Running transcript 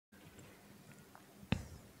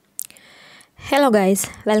Hello guys,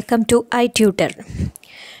 welcome to i-tutor.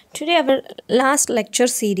 Today our last lecture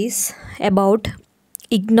series about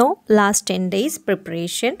Ignou last 10 days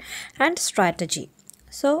preparation and strategy.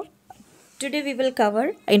 So today we will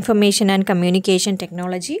cover information and communication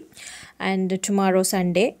technology, and tomorrow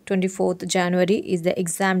Sunday 24th January is the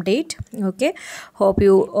exam date. Okay, hope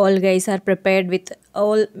you all guys are prepared with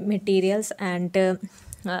all materials and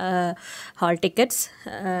hall tickets.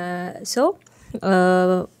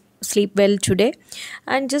 Sleep well today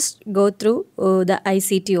and just go through the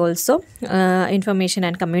ICT also, information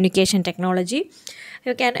and communication technology.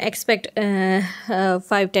 You can expect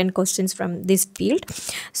 5-10 questions from this field.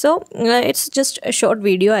 So it's just a short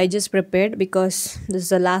video I just prepared because this is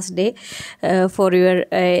the last day for your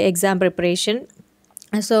exam preparation.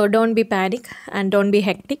 So don't be panic and don't be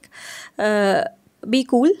hectic. Be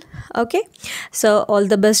cool. Okay, so all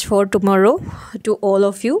the best for tomorrow to all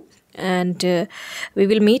of you, and we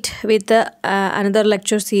will meet with another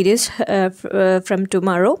lecture series from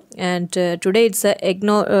tomorrow. And today it's a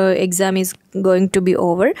Ignou exam is going to be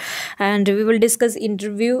over, and we will discuss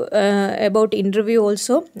interview about interview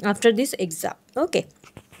also after this exam. Okay,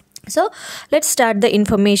 so let's start the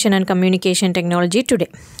information and communication technology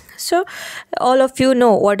today. So all of you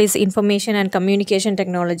know what is information and communication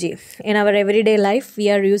technology. In our everyday life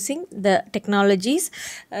we are using the technologies,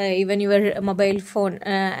 even your mobile phone,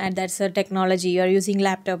 and that's a technology. You are using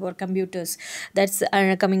laptop or computers, that's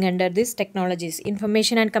coming under this technologies.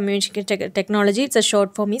 Information and communication technology, it's a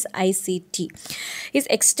short form is ICT, is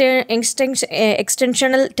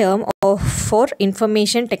extensional term for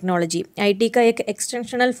information technology. IT का एक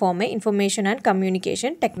extensional form है information and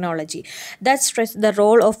communication technology that stress the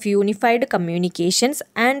role of unified communications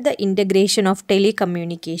and the integration of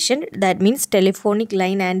telecommunication, that means telephonic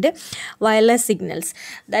line and wireless signals,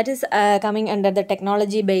 that is coming under the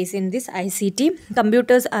technology base in this ICT.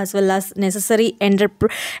 Computers as well as necessary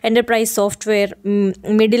enterprise software,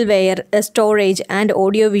 middleware, storage and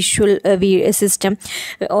audio visual system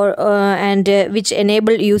which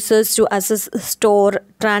enable users to access, store,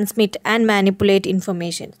 transmit and manipulate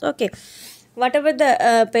information. Okay, whatever the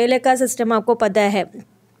पहले का system आपको पता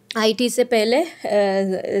है, IT से पहले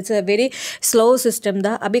it's a very slow system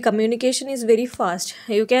था. अभी communication is very fast.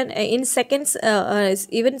 You can in seconds,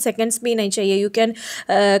 even seconds भी नहीं चाहिए. You can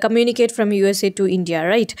communicate from USA to India,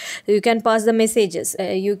 right? You can pass the messages.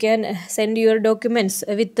 You can send your documents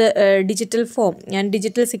with the digital form, and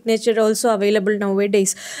digital signature also available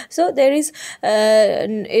nowadays. So there is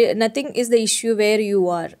nothing is the issue where you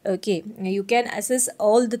are. Okay, you can access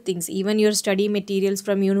all the things, even your study materials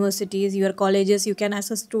from universities, your colleges, you can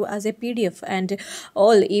access to as a PDF, and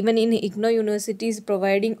all, even in Ignou University is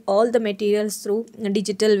providing all the materials through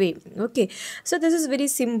digital way. Okay, so this is very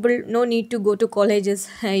simple, no need to go to colleges.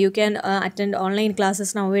 You can attend online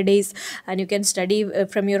classes nowadays, and you can study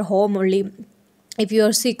from your home only. If you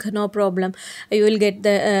are sick, no problem, you will get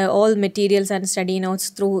the all materials and study notes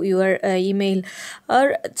through your email.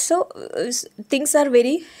 Or so things are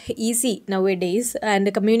very easy nowadays,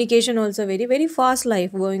 and communication also very fast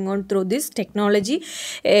life going on through this technology.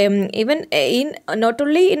 Even in not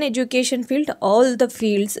only in education field, all the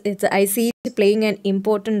fields, I see playing an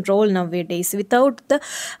important role nowadays. Without the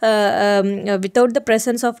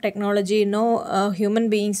presence of technology, no human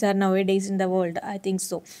beings are nowadays in the world, I think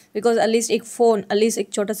so, because at least एक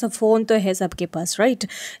छोटा सा phone तो है सबके पास, right?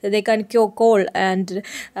 They can call and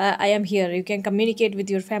I am here. You can communicate with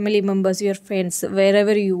your family members, your friends,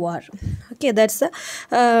 wherever you are. Okay, that's the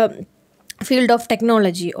field of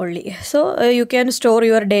technology only. So you can store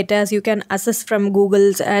your data, you can access from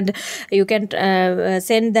Google's, and you can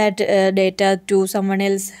send that data to someone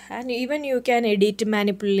else, and even you can edit,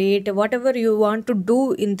 manipulate, whatever you want to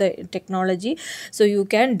do in the technology, so you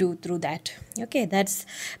can do through that. Okay, that's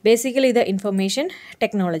basically the information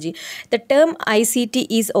technology. The term ICT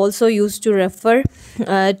is also used to refer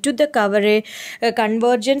to the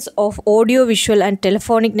convergence of audio, visual and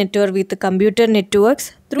telephonic network with the computer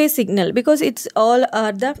networks through a signal, because it's all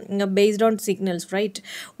are the based on signals, right?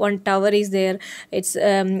 One tower is there, it's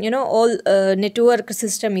all network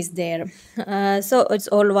system is there. So it's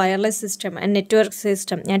all wireless system and network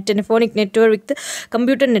system and telephonic network with the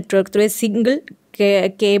computer network through a single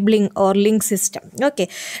cabling or link system. Okay,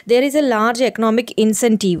 there is a large economic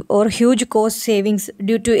incentive or huge cost savings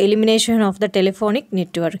due to elimination of the telephonic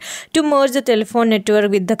network to merge the telephone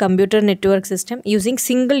network with the computer network system using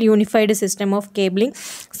single unified system of cabling,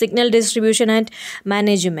 signal distribution and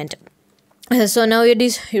management. So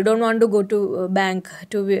nowadays you don't want to go to bank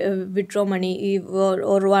to withdraw money, or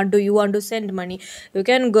you want to send money. You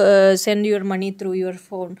can go, send your money through your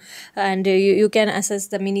phone, and you can access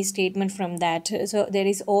the mini statement from that. So there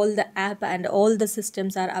is all the app and all the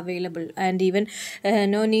systems are available, and even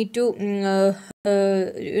no need to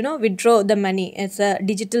withdraw the money. It's a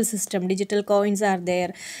digital system, digital coins are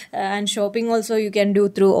there, and shopping also you can do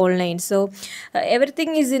through online. So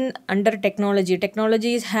everything is in under technology.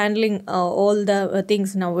 Technology is handling all the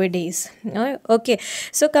things nowadays. Okay,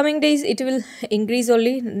 so coming days it will increase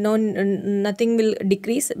only, no nothing will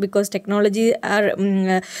decrease, because technology are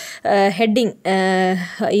heading,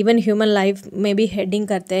 even human life may be heading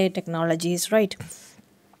karte hai technologies, right?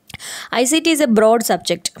 ICT is a broad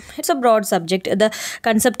subject. It's a broad subject. The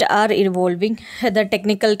concepts are evolving. The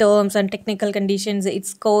technical terms and technical conditions,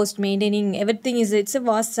 its cost, maintaining, everything is, it's a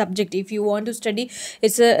vast subject. If you want to study,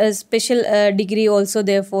 it's a special degree also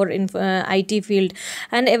therefore in IT field,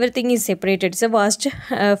 and everything is separated. It's a vast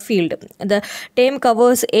field. The term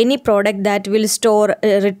covers any product that will store,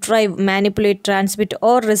 retrieve, manipulate, transmit,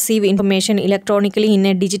 or receive information electronically in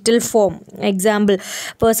a digital form. Example: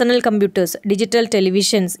 personal computers, digital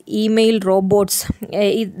televisions, email, robots.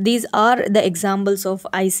 These are the examples of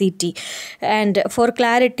ICT. And for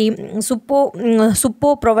clarity,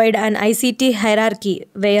 Suppo provide an ICT hierarchy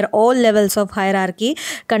where all levels of hierarchy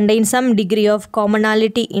contain some degree of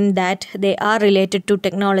commonality in that they are related to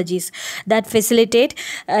technologies that facilitate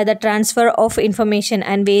the transfer of information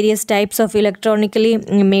and various types of electronically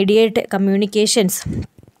mediated communications.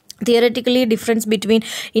 Theoretically, difference between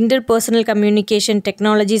interpersonal communication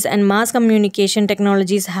technologies and mass communication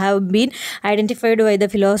technologies have been identified by the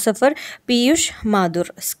philosopher Piyush Mathur.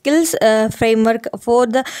 Skills framework for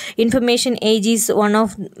the information age is one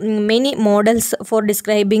of many models for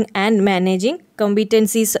describing and managing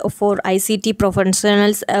competencies for ICT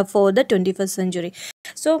professionals for the 21st century.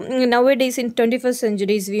 So nowadays in 21st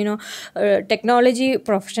centuries, we know technology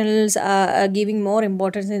professionals are giving more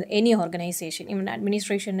importance in any organization, even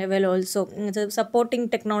administration level also. The supporting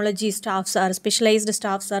technology staffs are specialized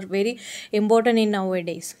staffs are very important in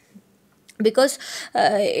nowadays, because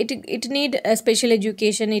it need a special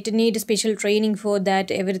education, it need special training for that.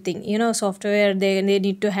 Everything, software, they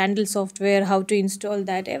need to handle software, how to install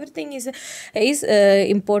that, everything is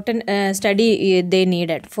important study they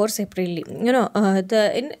needed for separately.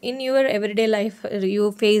 The in your everyday life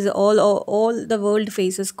you face all the world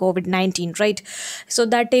faces COVID-19, right? So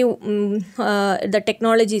that the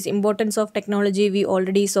technologies, importance of technology we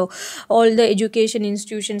already saw. All the education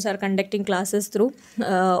institutions are conducting classes through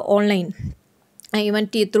online, even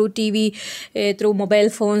through TV, through mobile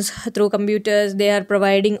phones, through computers. They are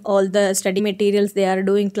providing all the study materials, they are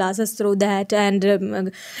doing classes through that. And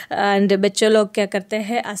बच्चे लोग क्या करते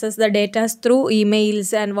हैं, access the data through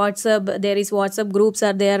emails and WhatsApp. There is WhatsApp groups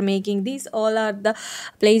are they are making. These all are the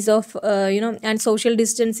place of and social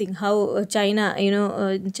distancing. How China,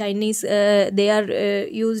 Chinese, they are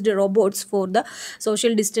used robots for the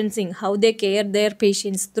social distancing, how they care their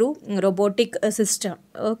patients through robotic system.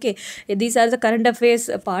 Okay, these are the current affairs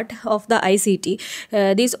part of the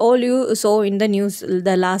ICT. These all you saw in the news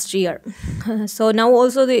the last year. So now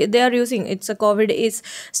also they are using, it's a COVID is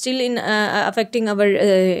still in affecting our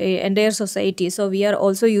entire society. So we are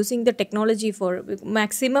also using the technology for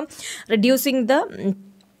maximum reducing the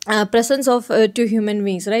presence of two human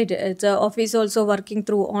beings, right? It's office also working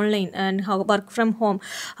through online, and how work from home,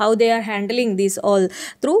 how they are handling this all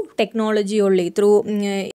through technology only.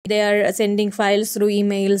 Through they are sending files through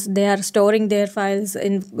emails, they are storing their files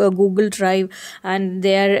in Google Drive, and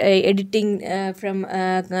they are editing from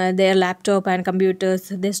their laptop and computers.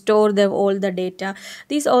 They store all the data.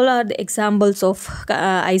 These all are the examples of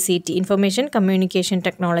ICT, information communication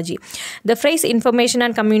technology. The phrase information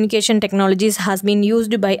and communication technologies has been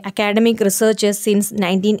used by academic researchers since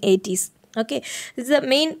 1980s. Okay, this is the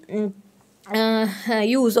main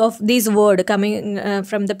use of this word coming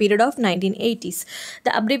from the period of 1980s.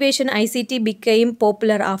 The abbreviation ICT became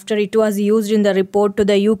popular after it was used in the report to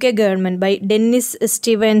the UK government by Dennis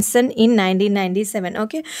Stevenson in 1997.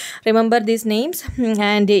 Okay, remember these names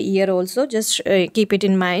and year also, just keep it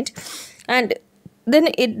in mind. And then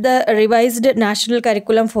the revised national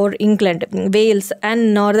curriculum for England, Wales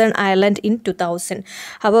and Northern Ireland in 2000.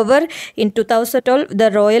 However, in 2012,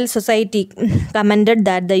 the Royal Society commended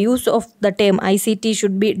that the use of the term ICT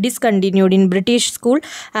should be discontinued in British school,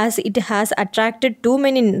 as it has attracted too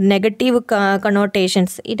many negative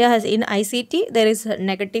connotations. It has in ICT there is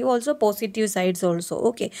negative also, positive sides also.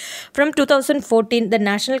 Okay, from 2014, the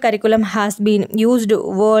national curriculum has been used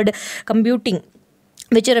word computing,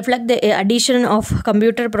 which reflect the addition of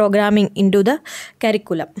computer programming into the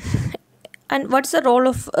curriculum. And what's the role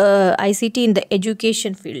of ICT in the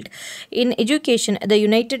education field? In education, the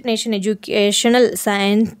United Nations Educational,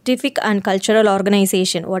 Scientific and Cultural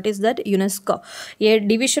Organization, what is that? UNESCO, a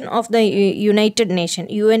division of the United Nations.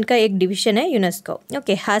 UN का एक division है UNESCO.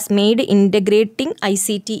 Okay, has made integrating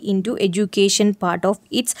ICT into education part of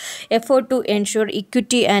its effort to ensure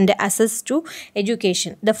equity and access to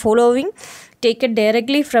education. The following taken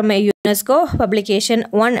directly from a UNESCO publication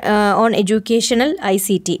one on educational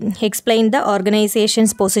ICT explain the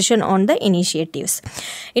organization's position on the initiatives.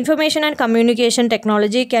 Information and communication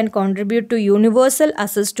technology can contribute to universal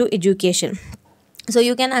access to education. So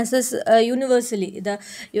you can access universally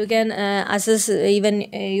you can access even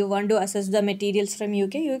you want to access the materials from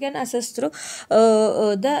UK, you can access through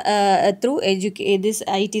through this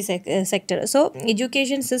IT sector. So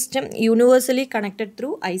education system universally connected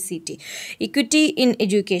through ICT. Equity in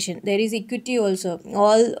education, there is equity also.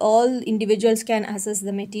 All individuals can access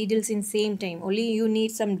the materials in same time. Only you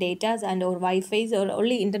need some data and or Wi-Fi or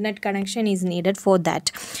only internet connection is needed for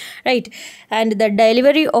that, right? And the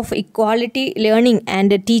delivery of equality learning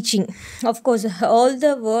and teaching, of course, all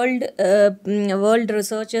the world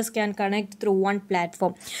researchers can connect through one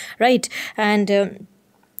platform, right? And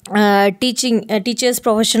teachers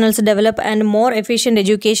professionals develop and more efficient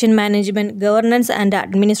education management, governance and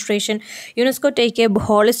administration. UNESCO take a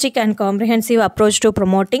holistic and comprehensive approach to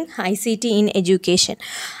promoting ICT in education.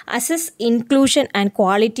 Access, inclusion and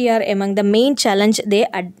quality are among the main challenge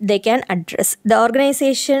they can address. The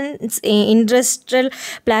organization's industrial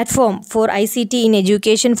platform for ICT in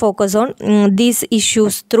education focus on these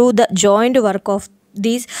issues through the joint work of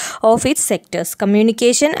its sectors: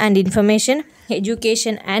 communication and information,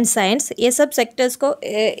 education and science. ये सब sectors को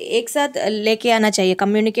एक साथ लेके आना चाहिए,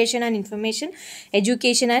 communication and information,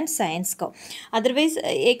 education and science को. Otherwise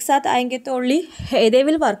एक साथ आएंगे तो only they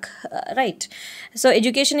will work, right? So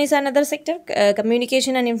education is another sector,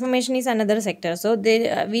 communication and information is another sector. So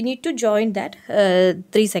we need to join that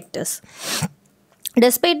three sectors.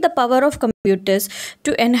 Despite the power of computers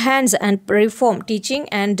to enhance and reform teaching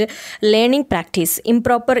and learning practice,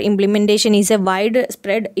 improper implementation is a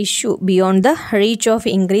widespread issue beyond the reach of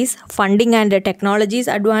increased funding and technologies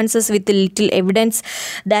advances, with little evidence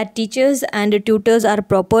that teachers and tutors are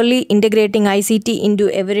properly integrating ICT into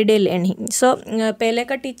everyday learning. So pehle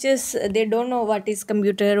ka teachers, they don't know what is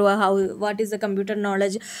computer or what is the computer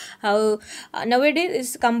knowledge. How nowadays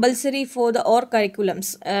is compulsory for the all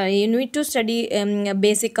curriculums. You need to study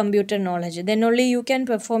basic computer knowledge, then only you can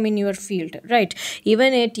perform in your field, right?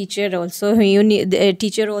 Even a teacher also, a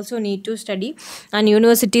teacher also need to study, and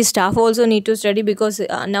university staff also need to study, because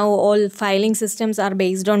now all filing systems are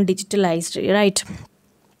based on digitalized, right?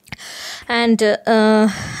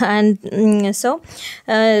 So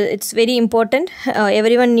it's very important,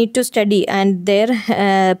 everyone need to study and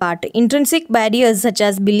their part. Intrinsic barriers such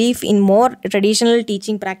as belief in more traditional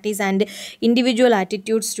teaching practice and individual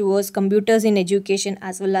attitudes towards computers in education,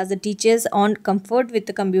 as well as the teachers on comfort with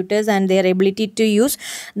the computers and their ability to use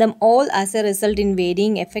them, all as a result in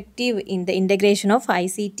varying effective in the integration of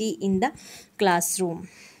ICT in the classroom.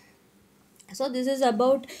 So this is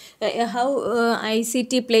about how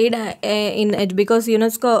ICT played in it, because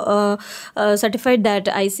UNESCO certified that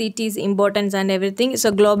ICT is important and everything.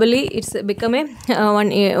 So globally, it's become a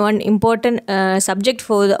one important subject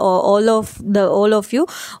for all of you,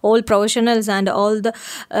 all professionals and all the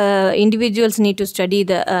individuals need to study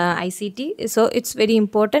the ICT. So it's very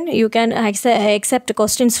important. You can accept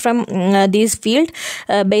questions from this field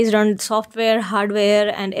based on software,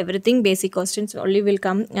 hardware, and everything. Basic questions only will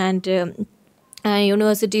come, and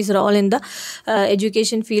universities role in the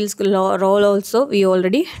education fields role also we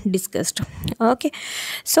already discussed. Okay,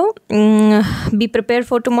 so be prepared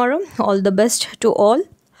for tomorrow. All the best to all.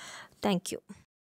 Thank you.